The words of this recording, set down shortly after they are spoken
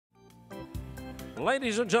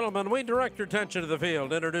Ladies and gentlemen, we direct your attention to the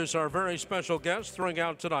field. Introduce our very special guest throwing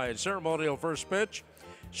out tonight. Ceremonial first pitch.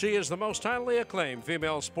 She is the most highly acclaimed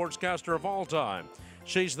female sportscaster of all time.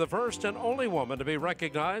 She's the first and only woman to be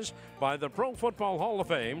recognized by the Pro Football Hall of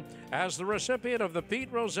Fame as the recipient of the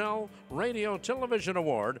Pete Rozelle Radio Television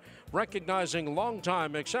Award, recognizing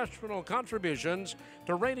longtime exceptional contributions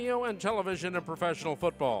to radio and television and professional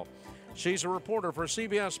football. She's a reporter for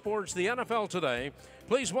CBS Sports, the NFL Today.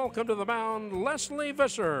 Please welcome to the mound, Lesley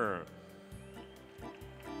Visser.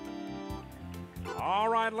 All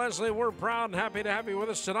right, Lesley, we're proud and happy to have you with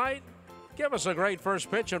us tonight. Give us a great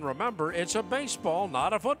first pitch, and remember, it's a baseball,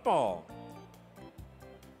 not a football.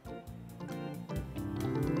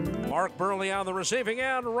 Mark Buehrle on the receiving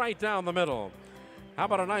end, right down the middle. How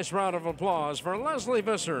about a nice round of applause for Lesley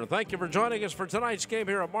Visser? Thank you for joining us for tonight's game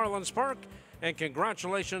here at Marlins Park, and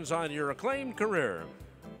congratulations on your acclaimed career.